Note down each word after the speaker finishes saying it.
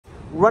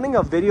running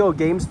a video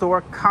game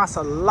store costs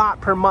a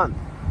lot per month.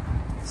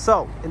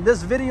 So in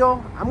this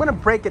video, I'm gonna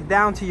break it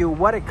down to you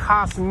what it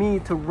costs me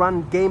to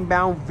run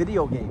GameBound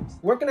video games.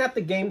 Working at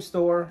the game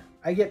store,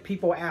 I get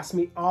people ask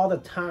me all the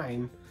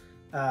time,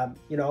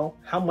 you know,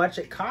 how much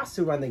it costs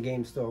to run the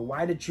game store.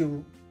 Why did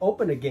you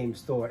open a game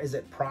store? Is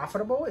it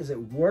profitable? Is it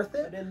worth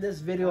it? In this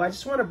video, I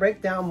just want to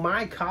break down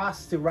my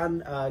costs to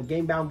run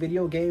GameBound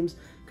video games,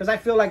 because I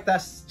feel like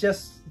that's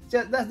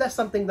that's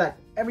something that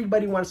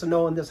everybody wants to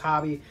know in this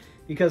hobby,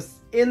 because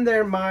in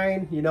their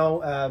mind, you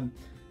know,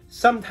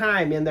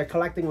 sometime in their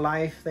collecting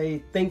life,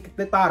 they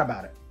thought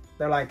about it.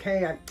 They're like,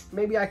 hey,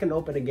 maybe I can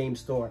open a game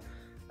store.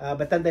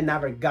 But then they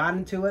never got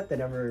into it. They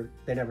never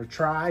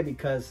try,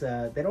 because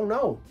they don't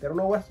know. They don't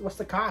know what's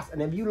the cost.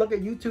 And if you look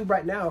at YouTube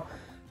right now,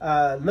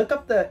 look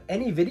up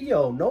any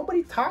video.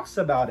 Nobody talks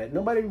about it.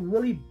 Nobody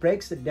really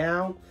breaks it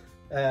down,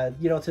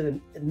 you know, to the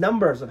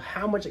numbers of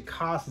how much it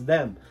costs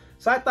them.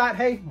 So I thought,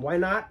 hey, why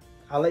not?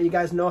 I'll let you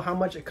guys know how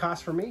much it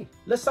costs for me.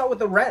 Let's start with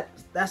the rent.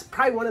 That's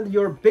probably one of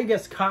your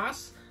biggest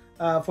costs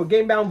for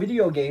GameBound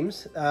video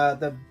games.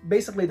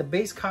 Basically the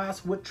base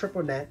cost with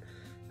TripleNet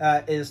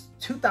is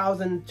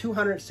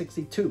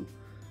 $2,262,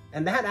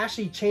 and that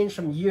actually changed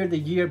from year to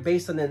year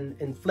based on an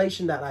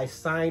inflation that I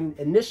signed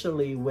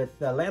initially with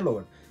the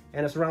landlord,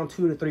 and it's around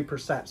 2 to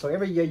 3%. So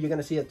every year you're going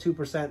to see a 2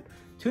 to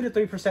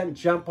 3%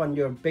 jump on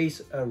your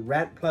base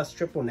rent plus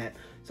TripleNet.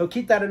 So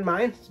keep that in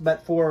mind.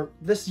 But for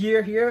this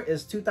year here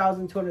is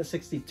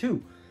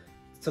 $2,262.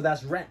 So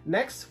that's rent.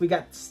 Next, we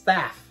got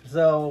staff.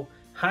 So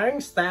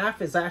hiring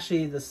staff is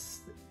actually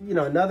this, you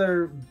know,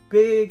 another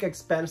big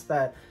expense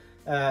that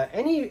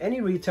any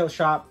retail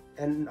shop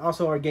and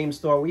also our game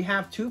store, we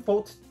have two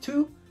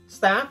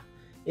staff.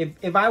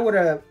 If I were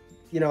to,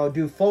 you know,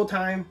 do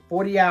full-time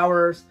 40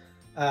 hours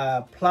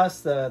plus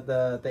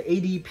the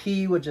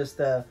ADP, which is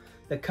the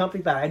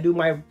company that I do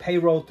my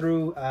payroll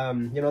through,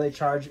 you know, they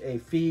charge a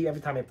fee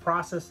every time I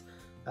process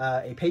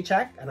a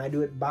paycheck, and I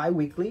do it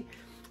bi-weekly.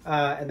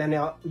 And then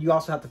you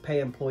also have to pay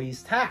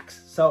employees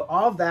tax. So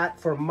all of that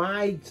for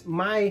my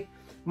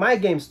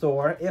game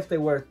store, if they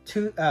were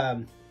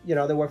you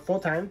know, they work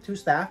full-time, 2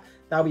 staff,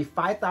 that would be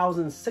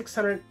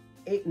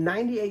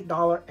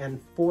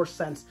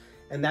 $5,698.04,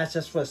 and that's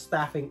just for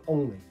staffing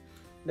only.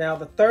 Now,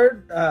 the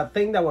third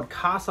thing that would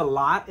cost a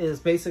lot is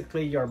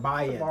basically your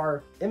buy-in.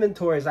 Our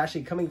inventory is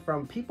actually coming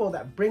from people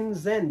that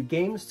brings in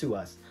games to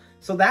us.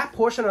 So that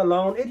portion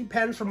alone, it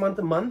depends from month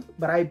to month,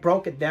 but I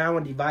broke it down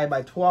and divide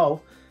by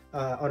 12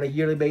 on a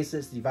yearly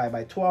basis, divide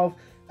by 12.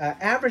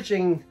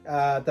 Averaging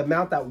the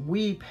amount that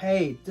we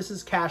pay, this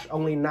is cash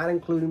only, not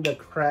including the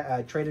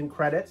trade-in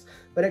credits,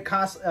 but it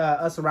costs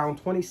us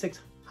around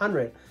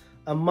 $2,600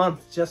 a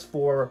month just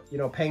for, you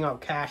know, paying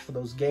out cash for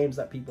those games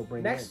that people bring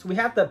in. Next, we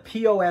have the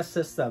POS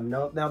system.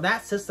 Now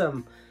that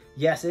system,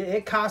 yes,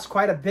 it costs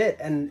quite a bit,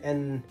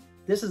 and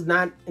this is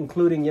not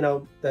including, you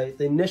know, the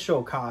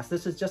initial cost.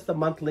 This is just the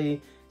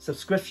monthly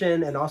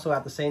subscription, and also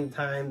at the same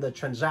time the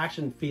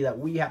transaction fee that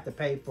we have to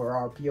pay for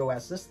our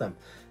POS system.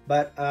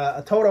 But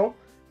a total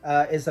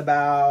is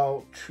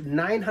about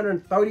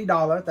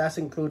 $930. That's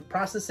include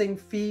processing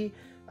fee,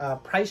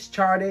 price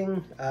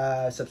charting,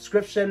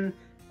 subscription,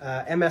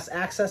 MS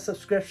Access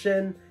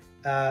subscription,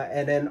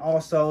 and then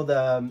also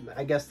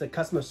I guess the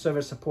customer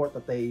service support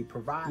that they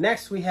provide.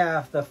 Next, we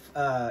have the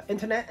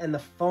internet and the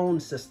phone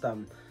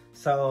system.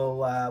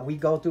 So we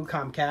go through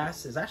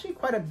Comcast. It's actually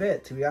quite a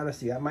bit, to be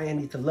honest with you. I might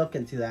need to look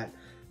into that.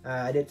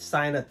 I did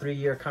sign a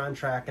 3-year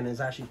contract, and it's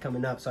actually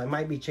coming up, so I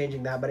might be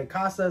changing that. But it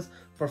costs us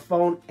for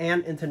phone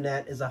and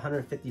internet is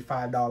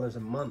 $155 a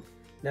month.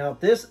 Now,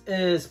 this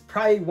is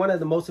probably one of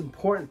the most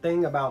important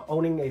thing about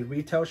owning a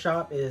retail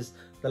shop is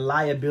the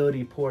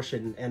liability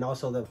portion, and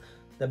also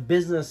the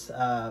business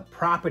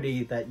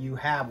property that you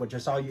have, which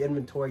is all your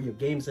inventory, your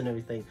games, and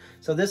everything.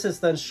 So this is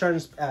the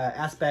insurance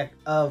aspect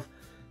of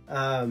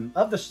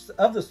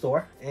the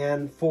store.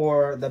 And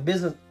for the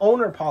business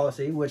owner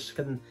policy, which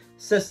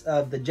consists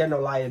of the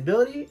general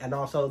liability and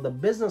also the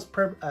business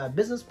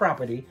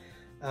property,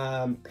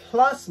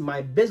 plus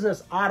my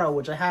business auto,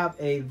 which I have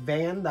a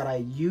van that I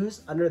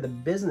use under the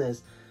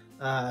business,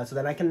 so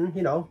that I can,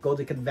 you know, go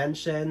to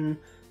convention,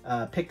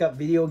 pick up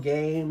video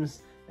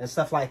games and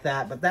stuff like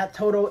that. But that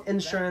total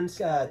insurance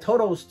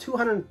totals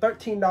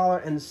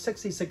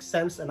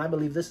 $213.66, and I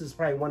believe this is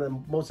probably one of the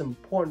most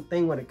important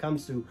thing when it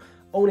comes to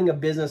owning a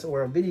business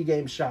or a video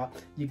game shop.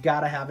 You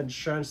gotta have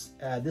insurance.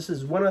 This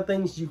is one of the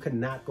things you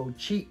cannot go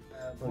cheap.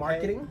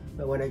 Marketing,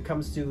 but when it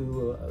comes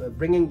to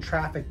bringing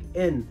traffic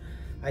in,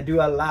 I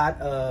do a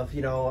lot of,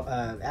 you know,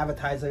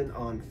 advertising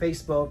on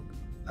Facebook,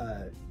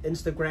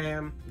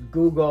 Instagram,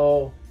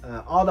 Google,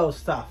 all those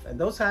stuff, and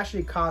those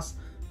actually cost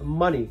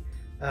money.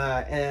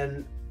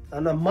 And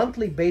on a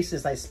monthly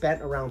basis, I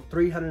spent around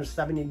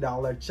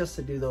 $370 just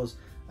to do those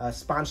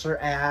sponsor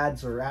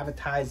ads or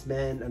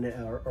advertisement,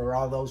 or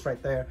all those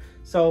right there.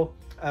 So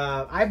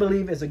I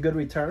believe it's a good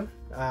return,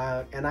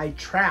 and I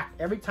track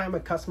every time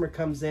a customer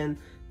comes in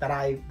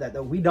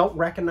that we don't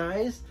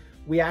recognize.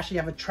 We actually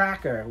have a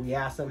tracker. We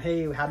ask them,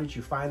 hey, how did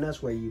you find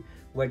us? Were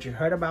what you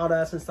heard about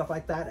us and stuff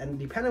like that. And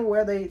depending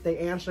where they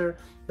answer,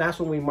 that's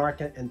when we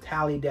mark it and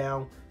tally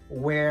down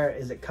where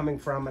is it coming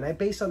from. And I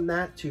base on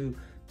that to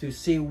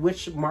see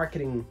which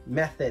marketing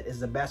method is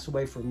the best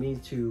way for me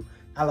to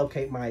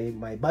allocate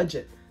my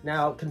budget.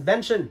 Now,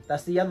 convention,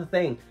 that's the other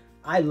thing.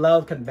 I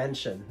love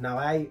convention. Now,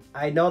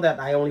 I know that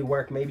I only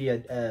work maybe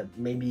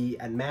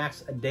at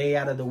max a day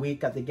out of the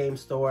week at the game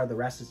store. The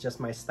rest is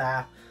just my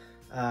staff.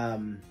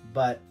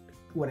 But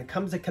when it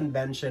comes to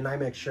convention, I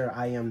make sure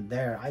I am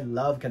there. I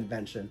love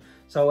convention.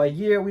 So a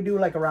year we do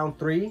like around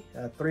three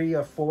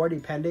or four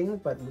depending,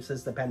 but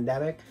since the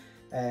pandemic,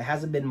 it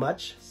hasn't been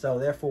much. So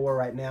therefore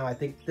right now, I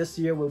think this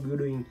year we'll be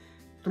doing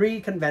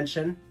 3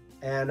 convention,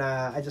 and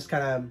I just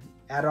kind of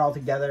add it all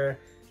together.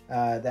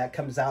 That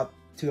comes out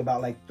to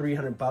about like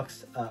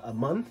 $300 a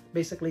month,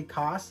 basically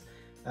cost.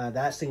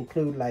 That's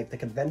include like the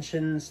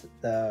conventions,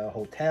 the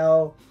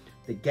hotel,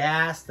 the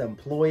gas, the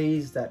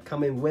employees that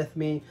come in with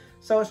me.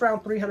 So it's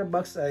around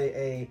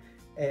 $300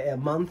 a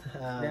month.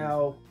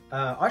 Now,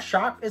 our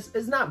shop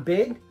is not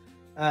big.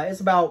 It's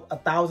about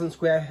 1,000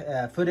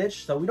 square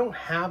footage. So we don't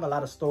have a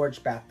lot of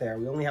storage back there.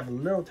 We only have a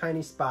little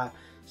tiny spot.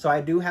 So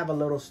I do have a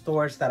little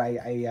storage that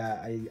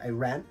I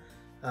rent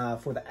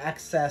for the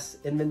excess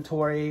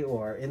inventory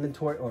or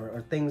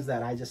things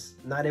that I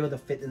just not able to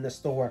fit in the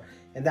store.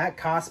 And that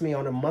cost me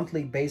on a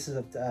monthly basis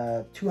of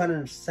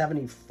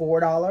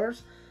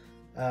 $274.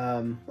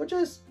 Which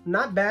is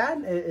not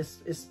bad.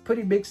 It's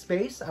pretty big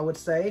space, I would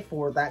say,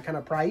 for that kind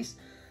of price.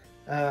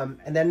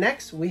 And then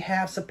next we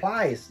have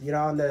supplies. You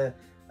know, on the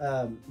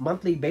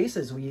monthly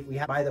basis, we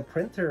have to buy the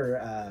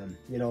printer,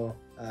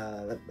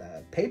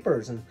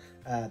 papers, and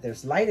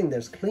there's lighting,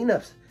 there's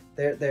cleanups,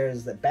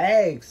 there's the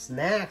bags,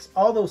 snacks,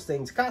 all those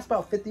things. Cost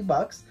about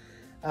 $50.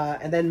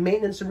 And then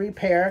maintenance and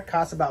repair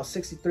costs about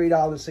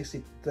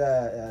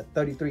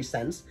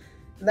 $63.33.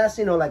 And that's,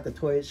 you know, like the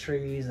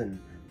toiletries and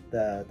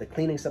the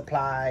cleaning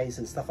supplies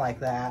and stuff like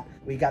that.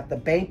 We got the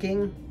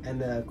banking and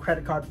the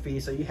credit card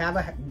fee. So you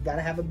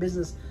gotta have a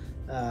business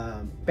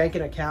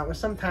banking account, or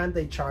sometimes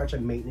they charge a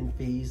maintenance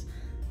fees.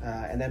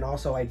 And then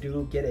also I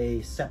do get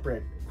a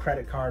separate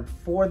credit card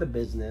for the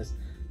business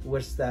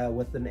with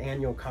an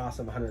annual cost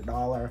of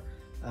 $100.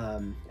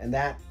 And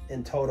that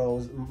in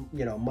total,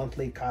 you know,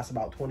 monthly costs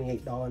about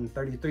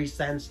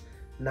 $28.33.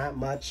 Not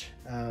much,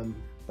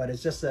 but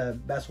it's just a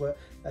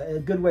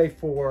good way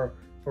for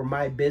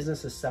my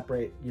business to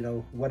separate, you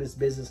know, what is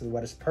business and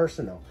what is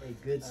personal. A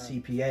good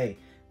CPA.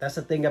 That's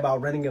the thing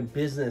about running a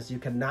business. You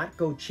cannot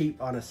go cheap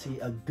on a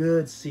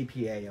good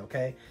CPA,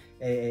 okay?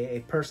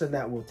 A person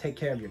that will take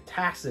care of your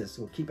taxes,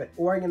 will keep it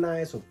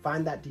organized, will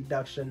find that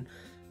deduction.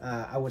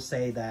 I would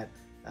say that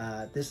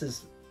this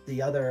is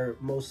the other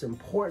most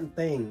important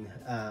thing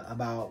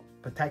about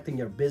protecting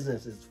your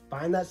business is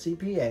find that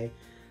CPA,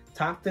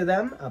 talk to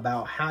them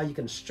about how you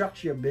can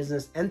structure your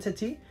business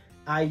entity.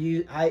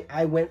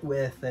 I went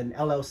with an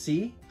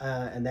LLC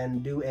and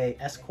then do a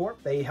S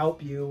Corp. They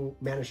help you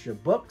manage your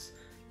books,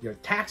 your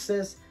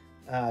taxes,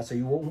 so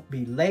you won't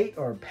be late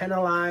or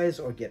penalized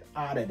or get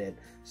audited.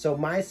 So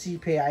my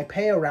CPA, I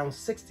pay around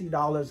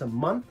 $60 a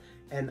month,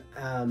 and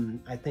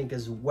I think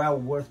is well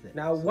worth it.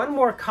 Now, one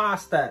more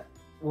cost that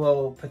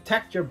will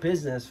protect your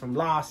business from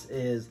loss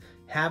is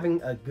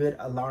having a good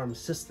alarm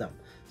system.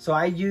 So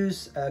I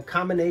use a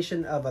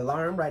combination of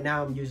alarm. Right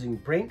now I'm using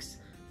Brinks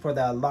for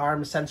the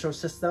alarm central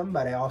system,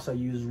 but I also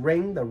use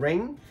Ring,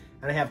 and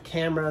I have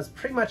cameras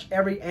pretty much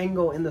every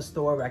angle in the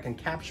store where I can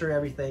capture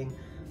everything.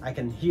 I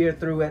can hear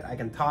through it, I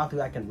can talk to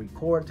it, I can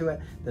record to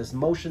it. There's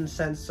motion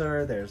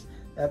sensor, there's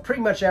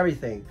pretty much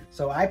everything.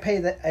 So I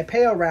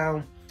pay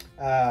around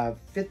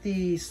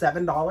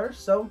 $57,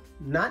 so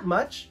not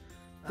much.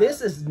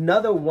 This is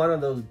another one of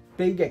those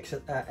big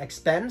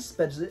expense,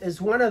 but it's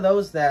one of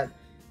those that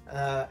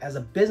as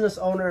a business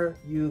owner,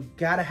 you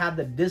gotta have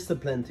the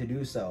discipline to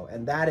do so,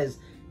 and that is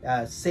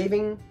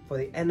saving for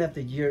the end of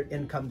the year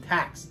income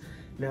tax.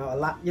 Now, a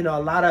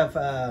lot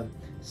of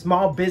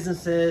small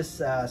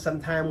businesses,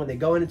 sometimes when they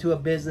go into a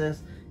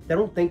business, they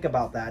don't think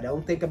about that. They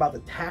don't think about the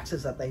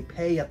taxes that they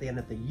pay at the end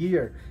of the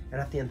year, and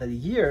at the end of the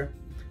year,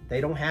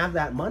 they don't have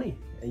that money,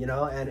 you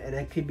know, and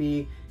it could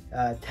be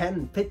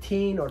 10,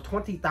 15, or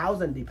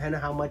 20,000, depending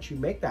on how much you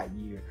make that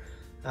year.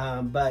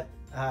 But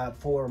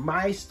for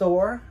my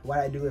store, what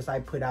I do is I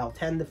put out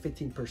 10 to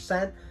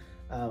 15%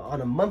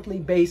 on a monthly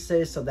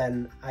basis, so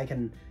then I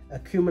can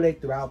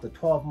accumulate throughout the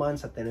 12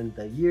 months. At the end of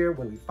the year,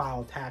 when we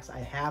file tax, I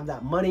have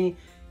that money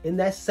in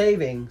that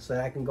saving so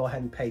that I can go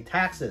ahead and pay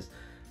taxes.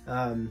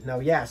 Now,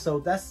 yeah, so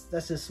that's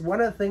just one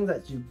of the things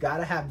that you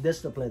gotta have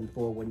discipline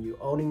for when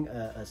you're owning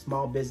a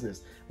small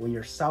business, when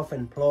you're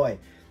self-employed.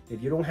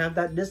 If you don't have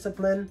that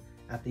discipline,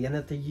 at the end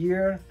of the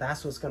year,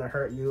 that's what's gonna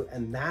hurt you,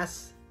 and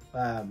that's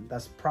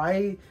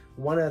probably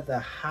one of the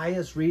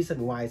highest reasons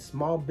why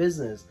small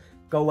business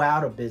go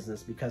out of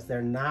business, because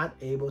they're not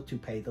able to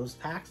pay those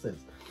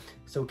taxes.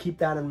 So keep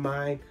that in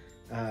mind.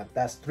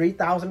 That's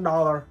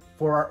 $3,000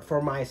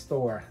 for my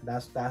store.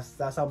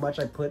 That's how much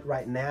I put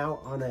right now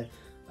on a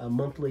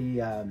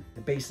monthly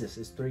basis.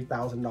 Is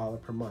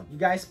 $3,000 per month. You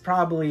guys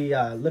probably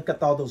look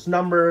at all those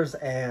numbers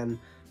and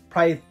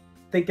probably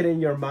thinking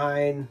in your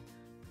mind,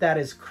 that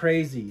is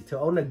crazy to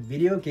own a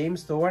video game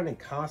store and it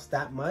costs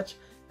that much.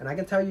 And I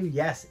can tell you,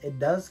 yes, it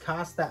does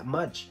cost that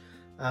much.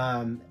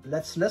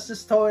 Let's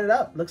just total it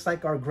up. Looks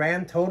like our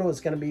grand total is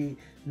going to be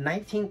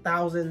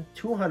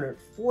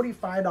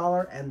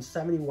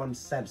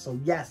 $19,245.71. So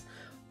yes,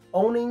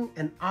 owning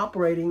and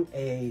operating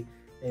a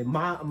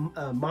mom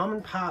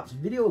and pop's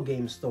video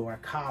game store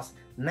costs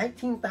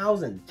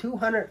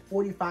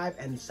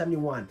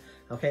 $19,245.71.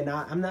 Okay,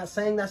 now I'm not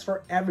saying that's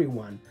for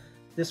everyone.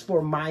 This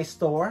for my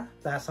store.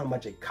 That's how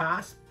much it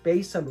costs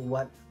based on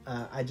what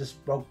I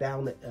just broke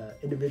down the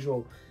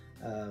individual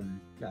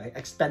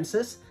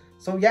expenses.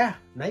 So yeah,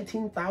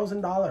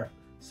 $19,000.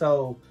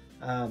 So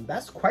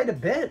that's quite a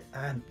bit.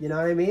 You know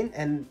what I mean?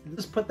 And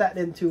let's put that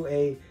into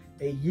a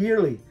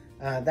yearly.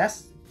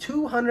 That's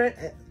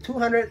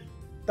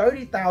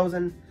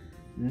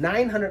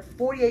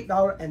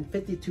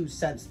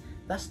 $230,948.52.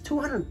 That's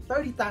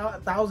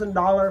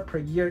 $230,000 per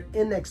year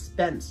in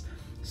expense.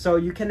 So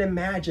you can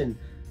imagine,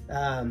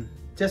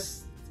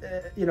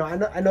 you know,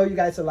 I know you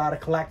guys are a lot of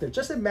collectors.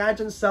 Just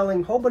imagine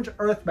selling a whole bunch of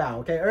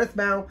Earthbound. Okay,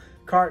 Earthbound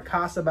cart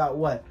costs about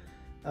what?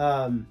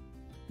 You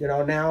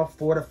know, now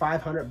 $400 to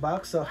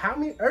 $500. So how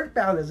many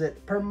Earthbound is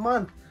it per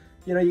month?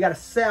 You know, you got to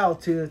sell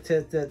to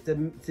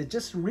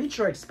just reach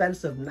your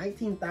expense of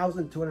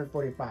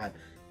 $19,245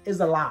 is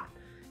a lot.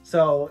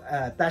 So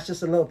that's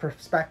just a little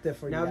perspective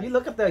for you. Now, if you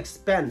look at the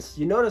expense,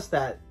 you notice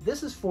that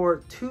this is for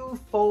 2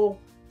 full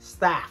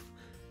staff.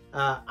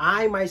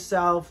 I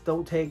myself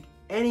don't take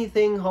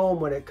anything home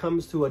when it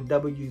comes to a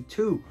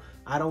W-2.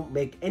 I don't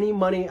make any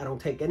money. I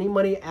don't take any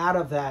money out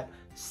of that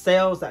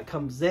sales that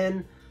comes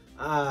in.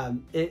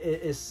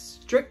 It is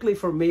strictly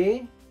for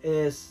me,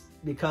 is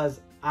because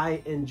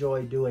I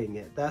enjoy doing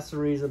it. That's the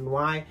reason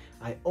why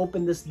I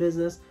opened this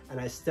business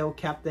and I still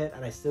kept it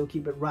and I still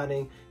keep it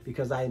running,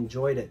 because I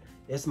enjoyed it.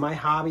 It's my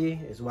hobby.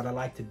 It's what I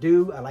like to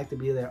do. I like to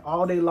be there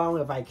all day long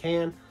if I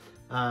can.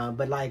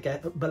 But like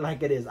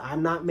it is,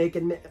 I'm not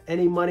making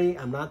any money.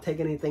 I'm not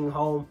taking anything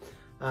home.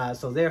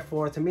 So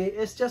therefore, to me,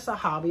 it's just a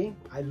hobby.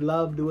 I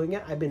love doing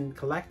it. I've been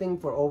collecting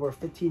for over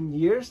 15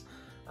 years.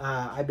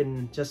 I've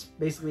been just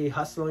basically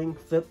hustling,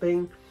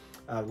 flipping,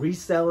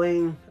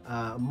 reselling.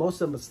 Most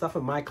of the stuff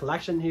in my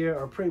collection here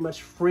are pretty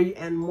much free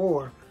and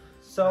more.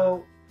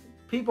 So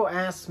people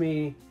ask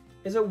me,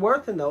 is it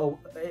worth it though?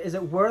 Is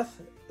it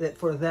worth it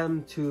for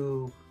them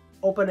to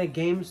open a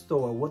game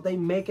store? Would they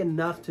make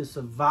enough to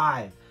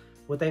survive?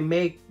 Would they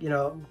make, you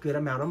know, good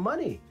amount of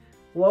money?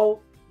 Well,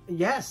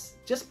 yes,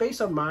 just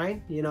based on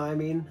mine, you know what I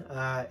mean?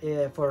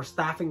 For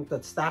staffing,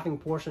 the staffing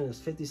portion is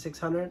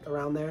 $5,600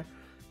 around there.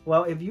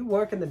 Well, if you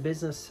work in the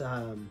business,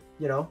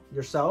 you know,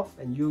 yourself,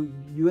 and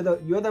you're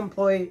the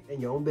employee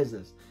in your own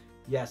business,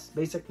 yes,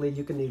 basically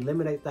you can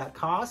eliminate that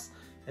cost,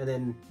 and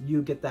then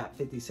you get that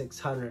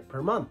 $5,600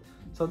 per month.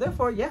 So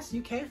therefore, yes,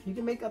 you can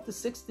make up to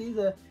 $60,000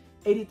 to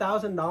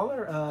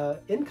 $80,000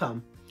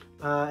 income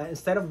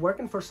instead of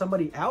working for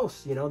somebody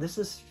else. You know, this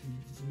is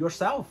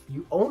yourself.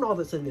 You own all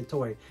this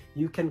inventory.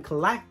 You can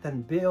collect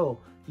and build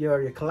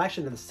your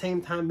collection at the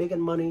same time, making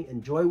money,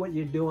 enjoy what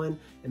you're doing,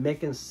 and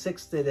making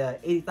 $60,000 to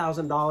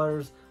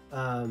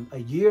 $80,000 a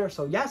year.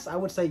 So yes, I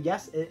would say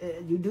yes,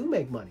 you do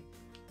make money.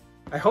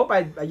 I hope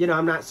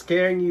I'm not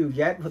scaring you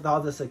yet with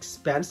all this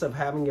expense of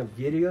having a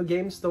video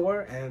game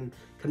store, and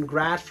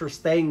congrats for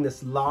staying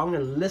this long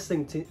and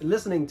listening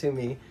to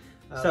me.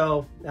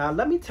 So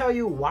let me tell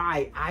you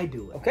why I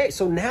do it. Okay,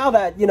 so now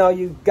that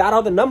you got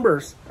all the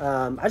numbers,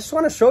 I just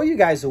want to show you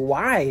guys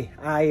why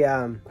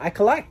I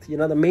collect. You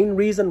know, the main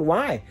reason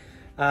why.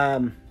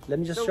 Let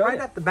me just show you. Right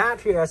at the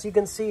bat here, as you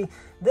can see,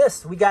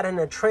 this we got in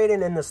a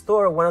trade-in in the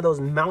store. One of those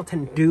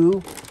Mountain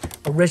Dew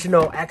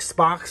original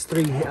Xbox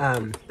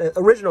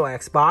original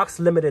Xbox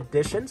limited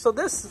edition. So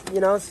this,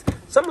 it's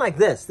something like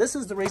this. This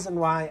is the reason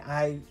why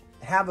I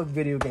have a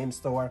video game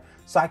store,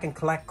 so I can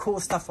collect cool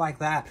stuff like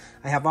that.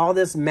 I have all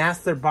this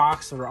master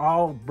box for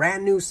all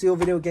brand new sealed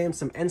video games,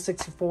 some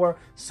N64,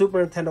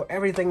 Super Nintendo,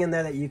 everything in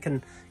there that you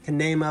can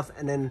name of.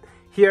 And then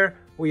here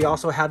we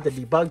also have the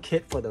debug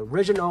kit for the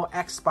original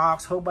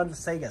Xbox, whole bunch of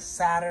Sega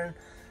Saturn.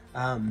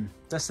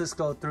 Let's just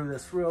go through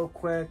this real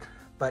quick.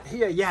 But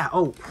here, yeah,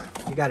 oh,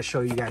 you got to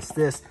show you guys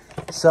this.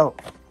 So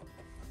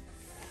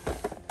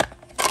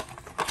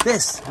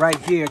this right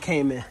here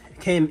came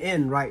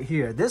in right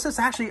here. This is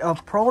actually a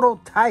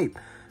prototype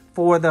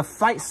for the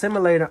flight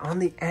simulator on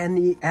the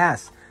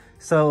NES.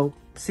 So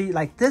see,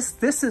 like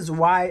this is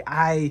why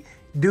I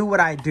do what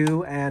I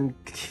do and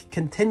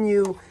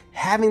continue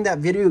having that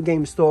video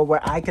game store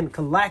where I can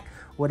collect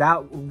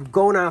without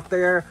going out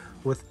there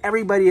with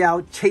everybody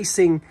out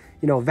chasing,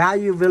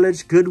 Value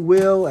Village,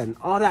 Goodwill, and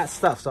all that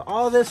stuff. So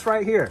all this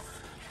right here,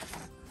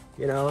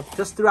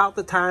 just throughout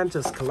the time,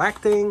 just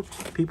collecting,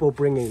 people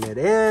bringing it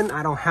in.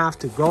 I don't have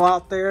to go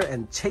out there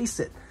and chase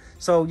it.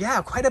 So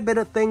yeah, quite a bit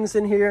of things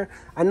in here.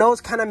 I know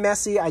it's kind of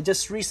messy. I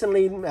just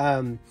recently,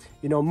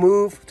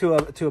 moved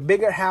to a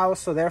bigger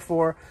house. So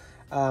therefore,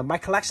 my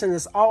collection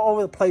is all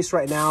over the place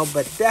right now,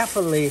 but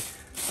definitely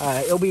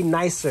it'll be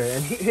nicer.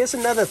 And here's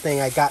another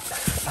thing I got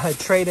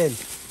trade in.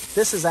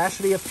 This is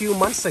actually a few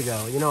months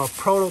ago, you know, a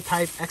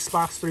prototype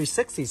Xbox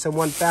 360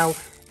 someone found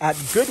at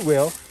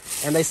Goodwill,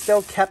 and they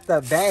still kept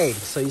the bag.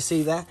 So you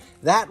see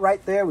that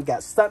right there, we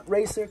got Stunt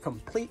Racer,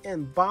 complete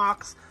in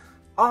box,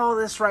 all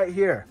this right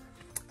here.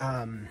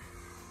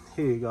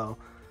 Here you go.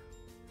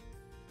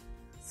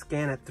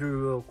 Scan it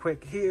through real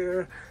quick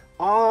here.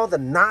 All the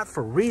not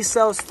for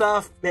resale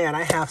stuff. Man,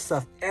 I have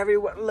stuff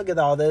everywhere. Look at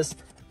all this.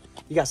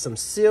 You got some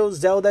sealed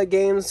Zelda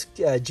games,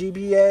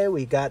 GBA.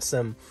 We got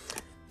some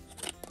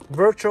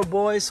Virtual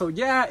Boy. So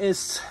yeah,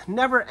 it's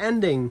never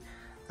ending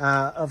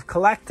of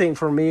collecting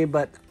for me,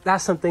 but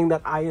that's something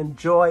that I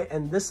enjoy.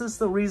 And this is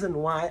the reason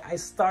why I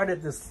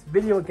started this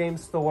video game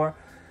store,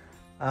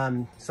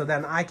 so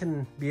then I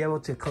can be able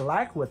to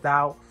collect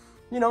without,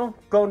 you know,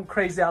 going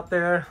crazy out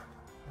there,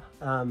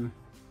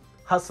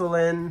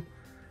 hustling,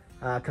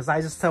 because I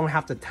just don't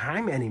have the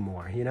time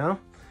anymore, you know.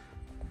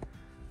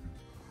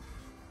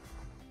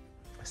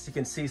 As you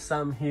can see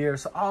some here.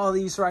 So all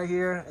these right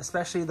here,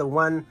 especially the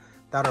one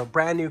that are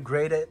brand new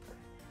graded.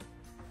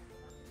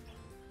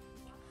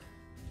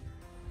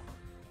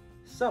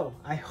 So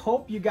I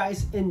hope you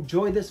guys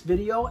enjoy this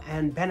video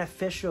and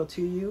beneficial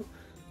to you.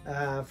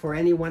 For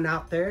anyone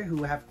out there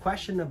who have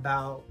question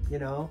about, you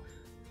know,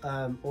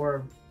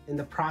 or in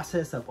the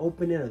process of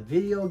opening a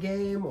video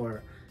game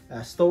or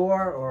a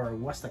store, or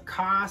what's the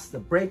cost, the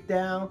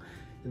breakdown,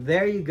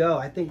 there you go.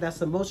 I think that's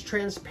the most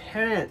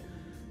transparent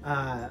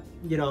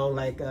you know,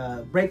 like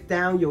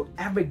breakdown you'll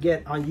ever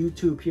get on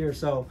YouTube here.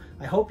 So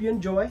I hope you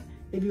enjoy.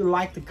 If you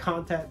like the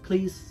content,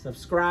 please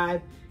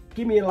subscribe,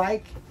 give me a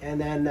like, and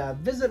then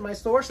visit my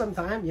store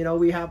sometime. You know,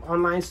 we have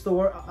online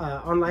store,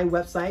 online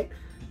website,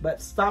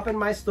 but stop in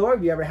my store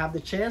if you ever have the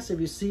chance.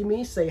 If you see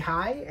me, say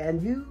hi,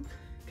 and you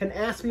can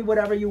ask me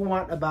whatever you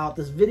want about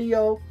this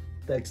video,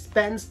 the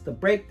expense, the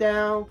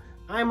breakdown.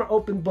 I'm an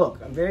open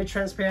book. I'm very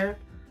transparent,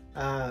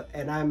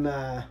 and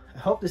I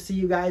hope to see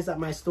you guys at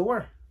my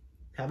store.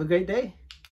 Have a great day.